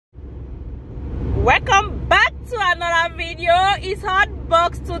Welcome back to another video. It's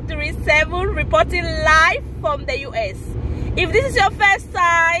Hotbox 237 reporting live from the US. If this is your first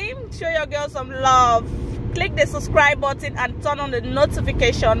time, show your girl some love. Click the subscribe button and turn on the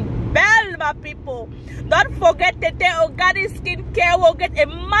notification bell, my people. Don't forget Tete Organic Skincare will get a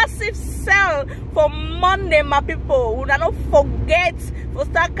massive sale for Monday, my people. We don't forget for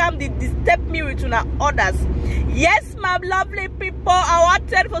start come the disturb me with una orders. Yes, my lovely people, I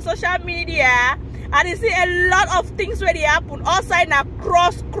wanted for social media. And you see a lot of things where they happen. Outside now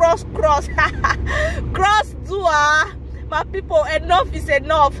cross cross door. My people, enough is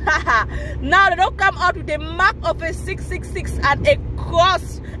enough. Now they don't come out with a mark of a 666 and a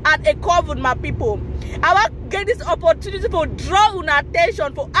cross and a coven, my people. I want to get this opportunity for draw your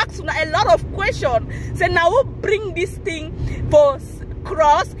attention, for ask a lot of questions. So now we'll bring this thing for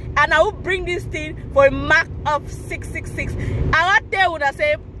cross and I will bring this thing for a mark of 666. I want to tell you,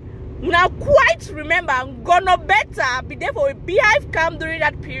 say, now quite remember, I'm gonna better be there for a beehive camp during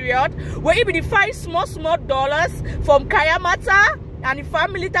that period where it be find small dollars from Kayamata and the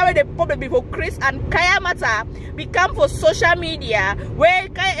family where they probably for Chris and Kayamata become for social media where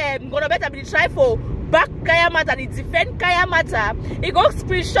gonna better be try for back Kayamata, the defend Kayamata. It go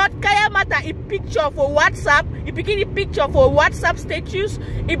screenshot Kayamata a picture for WhatsApp, it begin a picture for WhatsApp status,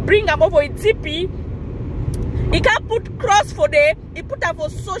 it bring them over a TP. He can put cross for the, he put them for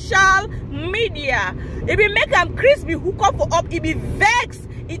social media. If he make them Chris be hook up for up, he be vexed.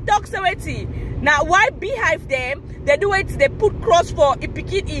 He talks about it. Now why beehive them? They do it, they put cross for a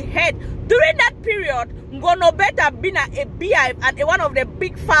picking in head. During that period, Ngono better been a beehive and one of the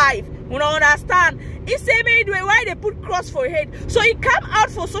big five. You don't understand? He say me why they put cross for head. So he come out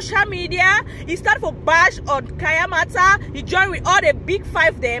for social media, he start for bash on Kayamata, he join with all the big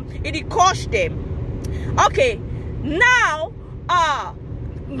five them, he coach them. Okay, now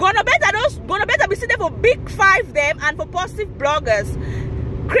gonna better be sitting for big five them and for positive bloggers.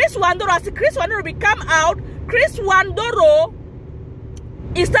 Chris Wandoro, as Chris Wandoro become out, Chris Wandoro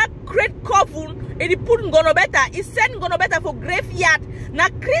is that great coven and he put gonna better, he send gonna better for graveyard. Now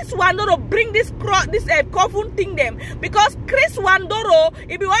Chris Wandoro bring this coven thing them because Chris Wandoro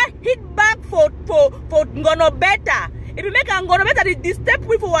if you want hit back for gonna better. If you make a gonna better the step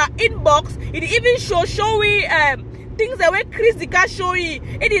with our inbox, it even show we things that way Chris the car show you.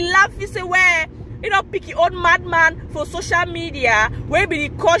 It laugh is where you know pick your own madman for social media where be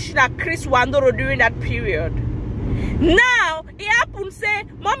the caution at Chris Wandoro during that period. Now it happen say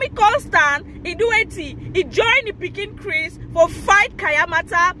Mommy Constant he do it, he join the picking Chris for fight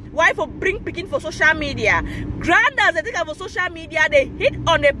Kayamata, why for bring picking for social media. Grandas they take for social media, they hit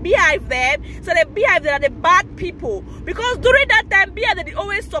on the beehive them, so the beehive they are the bad people. Because during that time beehive they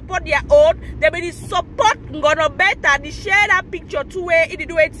always support their own, they be the support gonna better, they share that picture two way it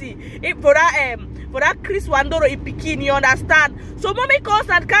do it for that Chris Wandoro he picking, you understand? So Mommy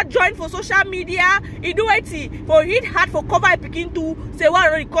Constant can't join for social media, he do it for hit hard for cover picking to say why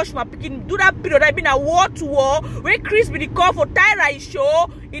don't the coach my picking do that period I been a war to war where Chris be the call for Tyra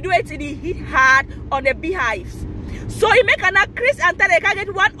show, he do it he hit hard on the beehives. So he make another Chris and Tyra can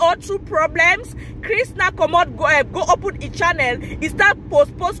get one or two problems. Chris now come out go open his channel, he start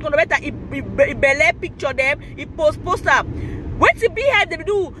post gonna better he belay picture them, he post up. What the beehive they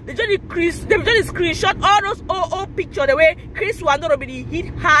do? They just screenshot all those old picture the way Chris Wandoro be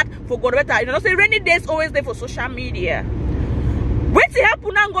hit hard for gonna better. You know, say rainy days always there for social media. What the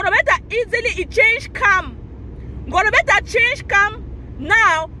happen now? Gonna better easily it change cam. Gonna better change cam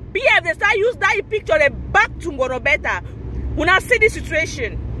now. Beehive they start use that picture they back to gonna better. When I see this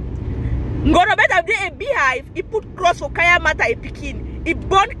situation, gonna better they a beehive. He put cross for Kayamata a picking. He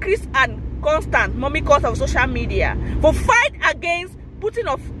burn Chris and Constant, Mommy Constant of social media for fight against putting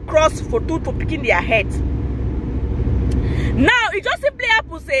of cross for picking their head. Now it just simply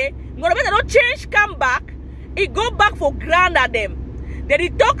happens say gonna better don't change come back, it go back for ground at them. Then he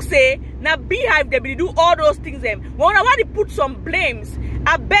talk say now beehive they be do all those things them. When I want to put some blames,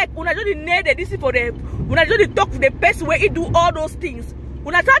 I beg when I just need this is for them. When I just talk to the person where he do all those things.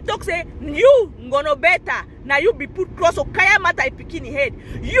 When I start talk say you gonna better now you be put cross or Kayamata picking head.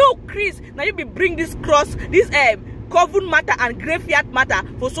 You Chris now you be bring this cross this coven matter and graveyard matter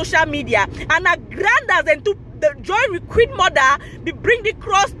for social media and now grandas and to the join with Queen Mother be bring the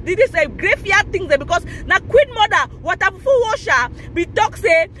cross this graveyard things there because now Queen Mother whatever for washer be talk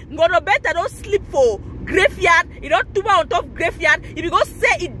say gonna better don't sleep for graveyard, you don't tuba on top graveyard, if you go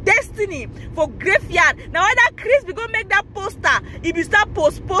say it destiny for graveyard. Now when that Chris we go make that poster, if you start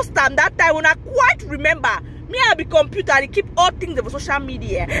poster and that time when I quite remember me I be computer I keep all things for social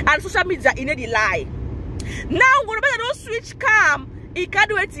media and social media in the lie. Now when I don't switch cam, he can't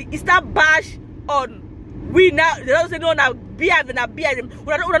do it, he start bash on we now. They don't say no now beard and a beard. We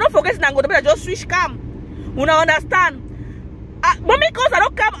don't forget now go to just switch cam. We don't understand. Mommy cause I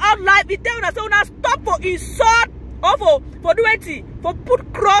don't come out live. We tell us so now stop for insult or for do anything, for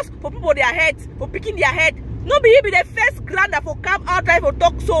put cross for people their heads, for picking their head. No be the first grander for come out live for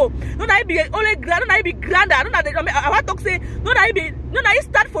talk so. No na be only grand, no na be grander. No na I want talk say no na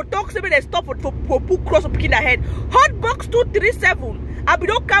start for talk say they stop for put cross for picking their head. Hotbox 237. I be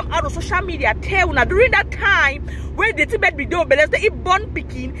don't come out of social media tell una during that time when the Tibet be doing, but let's say it born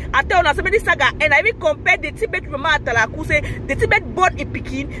picking. I tell una somebody saga and I will compare the Tibet with Mama Talaku say the Tibet born in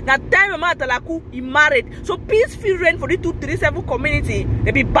picking. That time Mama Talaku he married. So peace feel reign for the 237 community.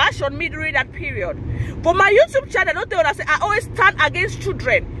 They be bash on me during that period. For my YouTube channel, don't tell una say I always stand against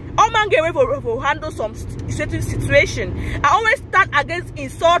children. All man get away for handle some certain situation. I always stand against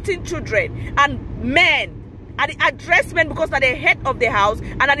insulting children and men. And the address men because they're the head of the house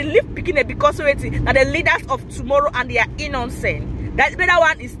and that they live picking it because of it that the leaders of tomorrow and they are innocent. That better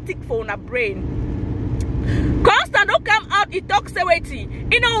one is stick for a brain. Constant don't come out, he talks away.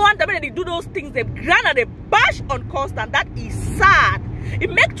 You know one the way they do those things, they grand and they bash on Constant. That is sad. It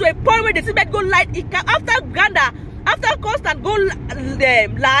makes to a point where the Tibet go light after Granda. After Constant go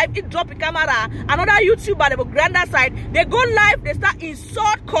live, it drop a camera. Another YouTuber, they go Granda side. They go live, they start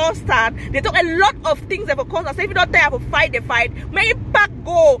insult Constant. They talk a lot of things for Constant. Say if you don't tire for fight, they fight. May it back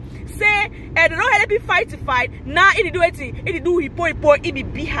go. Say, they don't help you fight to fight. Now, it do it, it do hippo, it be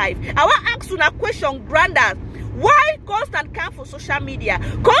beehive. I want to ask you a question, Granda. Why Constant come for social media?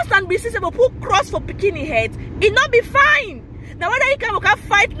 Constant be system put cross for bikini heads. It not be fine. Now whether you can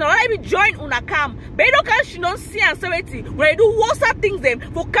fight, now I be join una come. But you don't she don't see and say it. When I do worse things them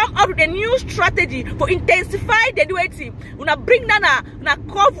for come out with a new strategy for intensify the do it. Una bring na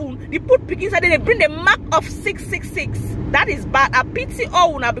cover, they put pick inside they bring the mark of 666. That is bad. I pity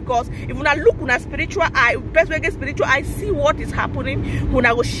all una because if una look una spiritual eye, best way get spiritual eye, see what is happening,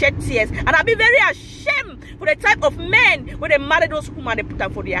 una go shed tears. And I be very ashamed for the type of men when they marry those women they put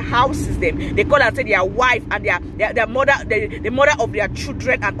them for their houses them. They call and say their wife and their mother, the mother of their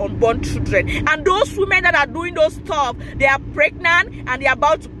children and unborn children. And those women that are doing those stuff, they are pregnant and they are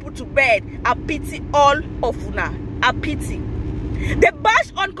about to put to bed. I pity all of una. I pity. They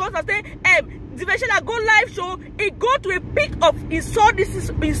bash on Constant say, Diveshela go live show, it go to a peak of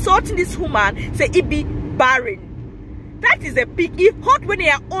insulting this woman, say it be barren. That is a peak. It hot when they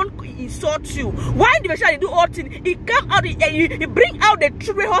are on insult you. Why Diveshela do all things? He come out, he bring out the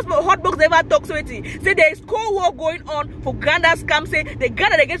truth. Hot box never talks with it. Say there is cold war going on for Granda's camp. Say they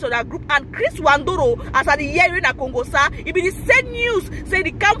gathered against that group and Chris Wandoro as at the year in a Congo sa. It be the same news. Say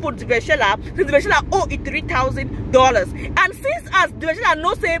the camp for Diveshela. Since Diveshela owe it $3,000. And since as Diveshela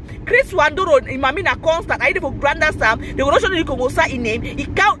no say Chris Wandoro in Mamina Constant, I did for Granda's Sam. They will not show the Congo sa in name. He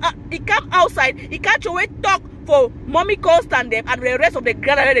come outside. He can't away talk for Mommy Constant them and the rest of the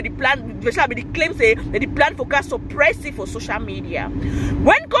Granda the plan the claim say that the plan for cast suppressive for social media.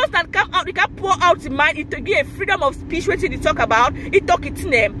 When Constant come out, he can pour out his mind, it to give a freedom of speech what he talk about, he talk it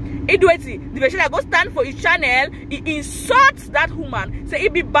name, he do it, the Diveshela go stand for his channel, he insults that woman, say he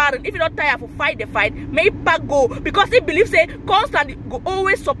be barren, if you not tired for fight the fight, may he pack go, because he believes say Constant go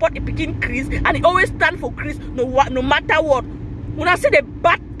always support the Peking Chris and he always stand for Chris no matter what. When I say the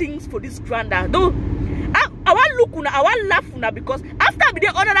bad things for this Granda, though I want look una, I want laugh una because after I be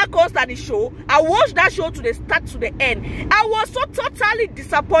there on that Constant show, I watched that show to the start to the end. I was so totally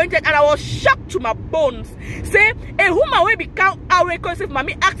disappointed and I was shocked to my bones. Say a woman will become our because if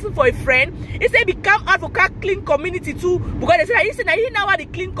mommy asking for a friend, he say become out for clean community too because they say he said he now want the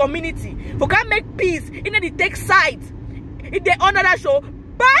clean community for can make peace. He need to take sides. If they on that show,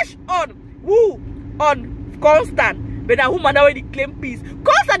 bash on who on Constant. But that woman that already claim peace.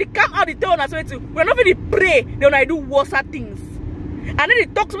 Constant they come out the town as well too. We're not really pray, they when I do worse things. And then they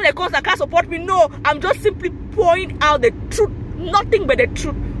talk to me, they Constant can't support me. No, I'm just simply pointing out the truth. Nothing but the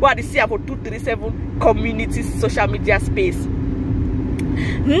truth. What they see for 237 community social media space.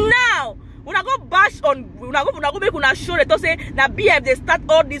 Now, when I go bash on, when I go make una show that say now BF they start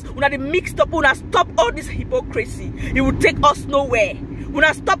all this, when they mixed up, when I stop all this hypocrisy, it will take us nowhere. When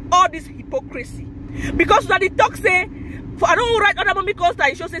I stop all this hypocrisy. Because when the talk say, for I don't write other Mommy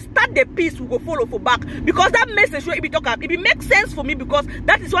Constant, show say start the peace, we go follow for back. Because that message will be talk up, it makes sense for me because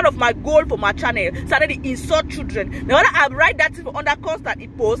that is one of my goals for my channel. So that they insult children. Now when I write that thing under Constant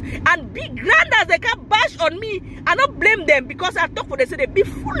it post and big Grandas they can bash on me. I don't blame them because I talk for them, say they be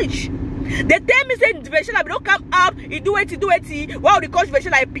foolish. They tell me say Diveshela don't come out, he do it. Wow, the coach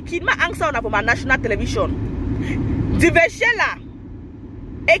Diveshela I picking my answer on for my national television. Diveshela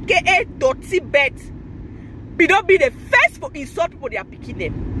aka Dotty Bet be don't be the first for insult people they are picking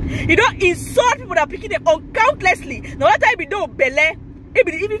them. You don't insult people that are picking them uncountlessly. Now that time be do belle,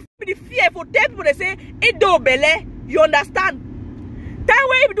 even the fear for 10 people they say it do belle. You understand? Time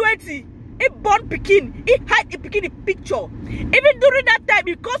where you do it. It born Pekin, it hide it Pekin the picture. Even during that time,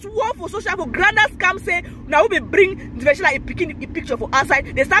 because war for social for grander scam say now we bring the version like Pekin the picture for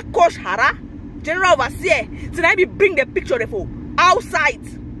outside. They start Kosh Hara, general overseer. So now we bring the picture for outside.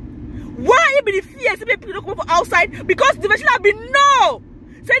 Why it be the fear? Say people don't come for outside because the version have been no.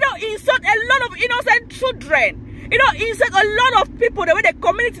 Say don't insult a lot of innocent children. You know, insult a lot of people the way the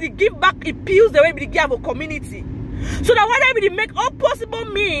community give back appeals the way they give for community. So that whether we make all possible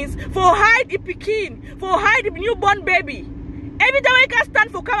means for hide the Pekin, for hide the newborn baby. Every time we can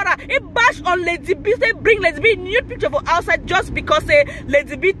stand for camera, it bash on Lady B, they bring Lady B nude picture for outside just because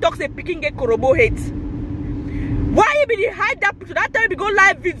Lady B talks a Pekin get Korobo hate. Why if they hide that picture? That time we go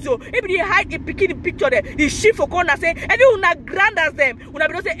live video, if they hide a Pekin picture there, the sheep for corner say, everyone are grand as them. When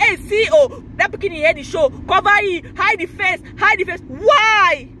I say, hey CEO, that Pekin here the show, cover it, hide the face, hide the face.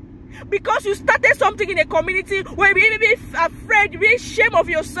 Why? Because you started something in a community where you be afraid, you be ashamed of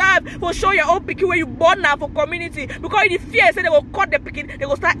yourself for show your own Pekin where you born now for community. Because the fear say they will cut the Pekin, they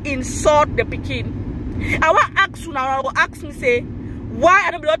will start insult the Pekin. I want to ask you now, I will ask me say, why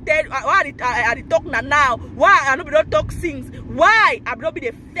I don't tell why I talk now? Why I don't talk things? Why I don't be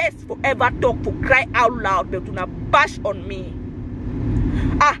the first for ever talk for cry out loud but do not bash on me?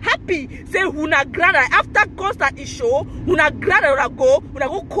 I happy say una granda after constant issue una granda una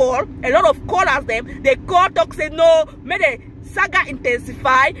go call a lot of callers them they call talk say no may the saga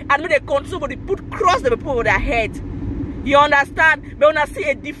intensify and may they continue to put cross the people over their head. You understand? But una see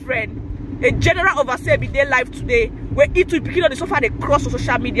a different a general overseer be their life today where it will begin on the sofa they cross on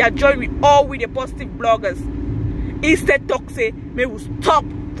social media join with all with the positive bloggers. Instead talk say may we stop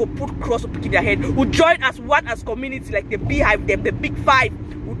for put cross up in their head. We join as one as community like the beehive them, the big five.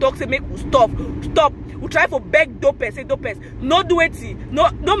 We talk say make we stop. We try for beg dopers, say dopers. No do it,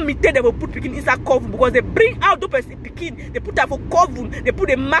 no meet them will put Pekin inside coven because they bring out dopers in Pekin. They put that for coven, they put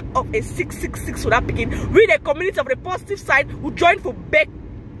the mark of a 666 for that Pekin. We the community of the positive side who join for beg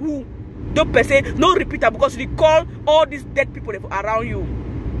who dopers say no repeater because we call all these dead people around you.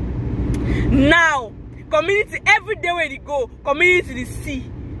 Now community every day where they go, community they see.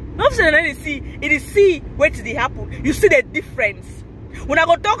 Not saying they see, it is see what did it happen. You see the difference. When I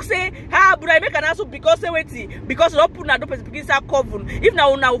go talk say, but I make an answer because say wait, because don't put na do person begin say coven. If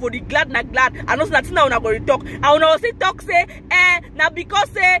now for the glad na glad, I know that now go talk. I will say talk say, now because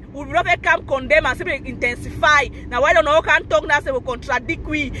say we will not come condemn and say intensify. Now why don't know can talk now say we contradict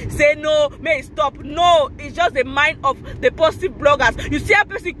we say no, may stop. No, it's just the mind of the positive bloggers. You see a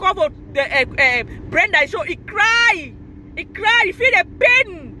person cover the Brenda show, he cry, he feel the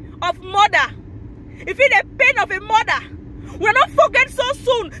pain of mother, he feel the pain of a mother. We are not forget so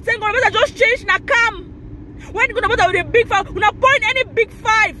soon. Saying gonna better just change na come. When you gonna better with a big five, we not point any big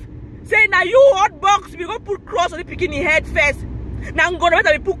five. Say now you hot box, we go put cross on the Pekin head first. Now gonna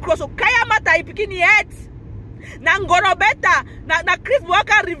better we put cross on Kaya Mata he Pekin head. Now gonna better na Chris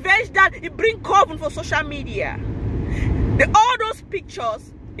Walker revenge that he bring coven for social media. All those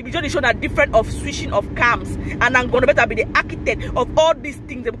pictures. It be just show that different of switching of cams, and I'm gonna better be the architect of all these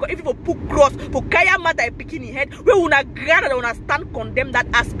things because if you put cross for Kaya Mata a Pekin head, we will not gather, we will not stand condemn that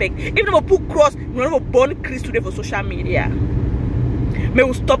aspect. If you put cross, we will not burn Chris today for social media. May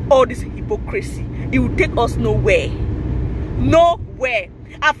we stop all this hypocrisy. It will take us nowhere. Nowhere.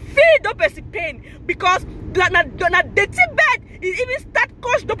 I feel no person pain because na dirty bed is even start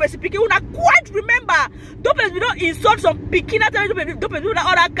coach don't person Pekin. We not quite remember. Don't person we don't insult some Pekin. Don't person we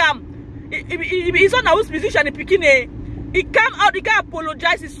not other come. It's not now musician in Pekin. He come out, he can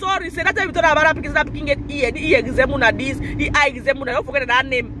apologize, he's sorry. Say that time we talk about Pekin, that Pekin get ear, the ear examine this, the eye examine. Don't forget that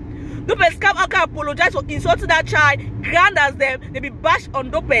name. Dopes come out can apologize for insulting that child, grandas them, they be bashed on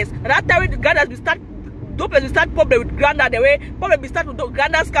Dopes. And that time the grandas will start Dopes will start problem with Granda the way problem will start with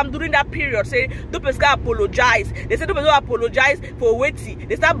Grandas come during that period. Say Dopes can apologize. They say Dopes don't apologize for waiting.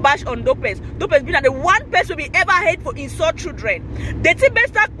 They start bash on Dopes. Dopes be like the one person we ever hate for insult children. The team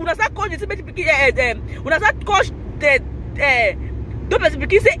start when I start coach the team when I start coach the Dopes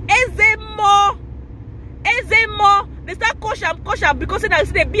begin say Ezemo. They start coach am because they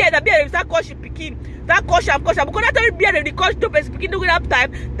see the beer they start coach Pekin. That coach am because that time beer the coach Dopes Pekin during that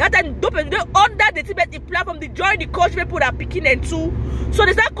time. That time Dopes they under the team the platform they join the coach people that Pekin and two. So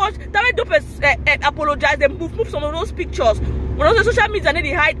they start coach that way Dopes apologize, they move some of those pictures. When on social media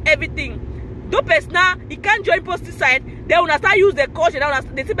they hide everything. Dopes now he can't join positive side. Then when I start use the coach,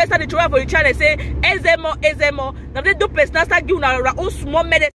 and they see better the throw for the channel say Ezemo. Now they do person start giving our own small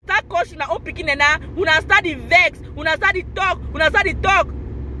medicine. Start coaching our own picking and now when I start the vex, when I start the talk.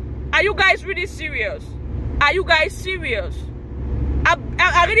 Are you guys really serious? Are you guys serious?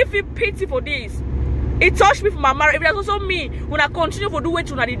 I really feel pity for this. It touched me for my marriage. It was also me when I continue to do what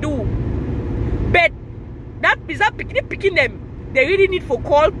you do. But that is that picking them. They really need for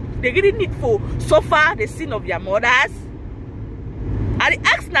call. They really need for suffer the sin of their mothers. I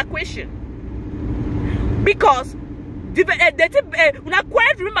ask that question because when I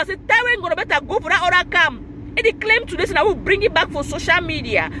quite remember, I said, "Taiwan gonna better go for that other camp." And they claim to this, and I will bring it back for social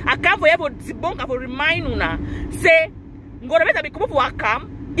media. I come for you for debunk, for remind una. Say, gonna better become for a camp.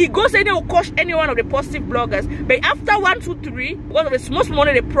 He goes and he will coach any one of the positive bloggers. But after 1, 2, 3, because of the small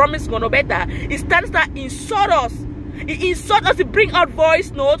money they promise gonna better, he stands there insult us. He insult us to bring out voice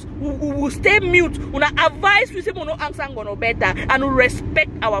notes. We will stay mute. We advise we say we no answer gonna better, and we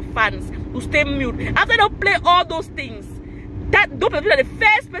respect our fans. We stay mute. After they play all those things, that those people are the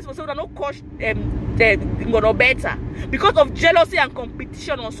first person who say no coach gonna better because of jealousy and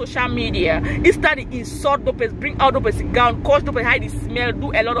competition on social media. Instead they insult those, bring out those gown, coach those, hide the smell,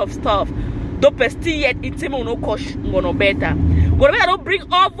 do a lot of stuff. Those still yet in same no coach gonna better. Gonna better don't bring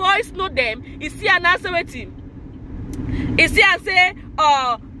all voice note them. You see an answer with him. You see and say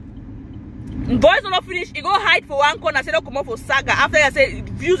voice not finish, he go hide for one corner, say don't come up for saga. After I say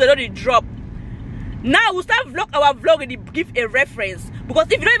views already drop. Now we start our vlog and give a reference.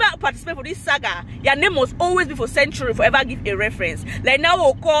 Because if you don't ever participate for this saga, your name must always be for Century forever give a reference. Like now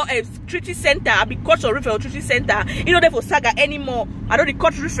we'll call a treaty center, I'll be coach or reference for treaty center. You know they for saga anymore. I don't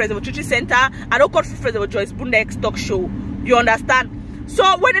coach reference for treaty center, I don't coach reference for Joyce Bunde's talk show. You understand?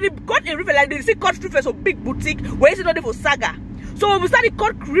 So when they got a reference, like they see coach reference for big boutique, where is it not for saga? So when we start the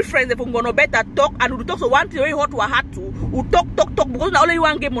court reference, if we're gonna better talk and we'll talk so one thing very hot to a hat to, we'll talk because now only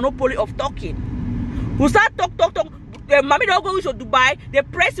one game monopoly of talking. We start talk. Mommy don't go to Dubai. They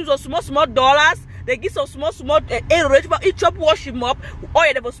press you some small dollars. They give some small but each up wash him up. Oh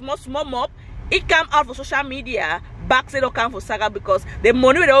yeah, they have small mop. It come out for social media. Back say don't come for saga because the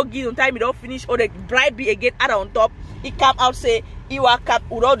money they don't give on time, it don't finish or the bribe be again add on top. It come out say Iwaka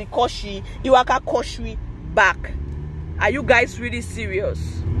with all the koshi, Iwaka koshi back. Are you guys really serious?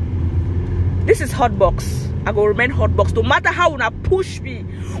 This is Hotbox. I go remain Hotbox. No matter how una push me,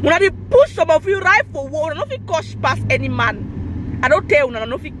 when I push some of you right for war, una fit kosh past any man. I don't tell una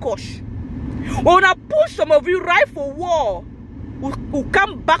no fit kosh. When I push some of you right for war, who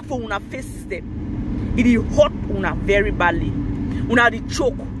come back for una face them. It is hot una very badly. Una the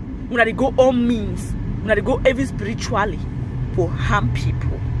choke, una the go all means, una the go even spiritually for harm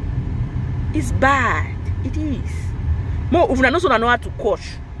people. It's bad. It is. More if una know how to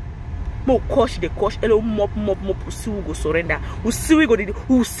coach. More coach the coach, hello mop, we see who go surrender. We see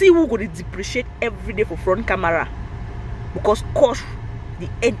who go depreciate every day for front camera. Because coach they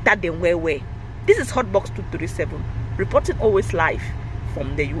enter them where. This is Hotbox 237. Reporting always live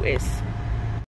from the US.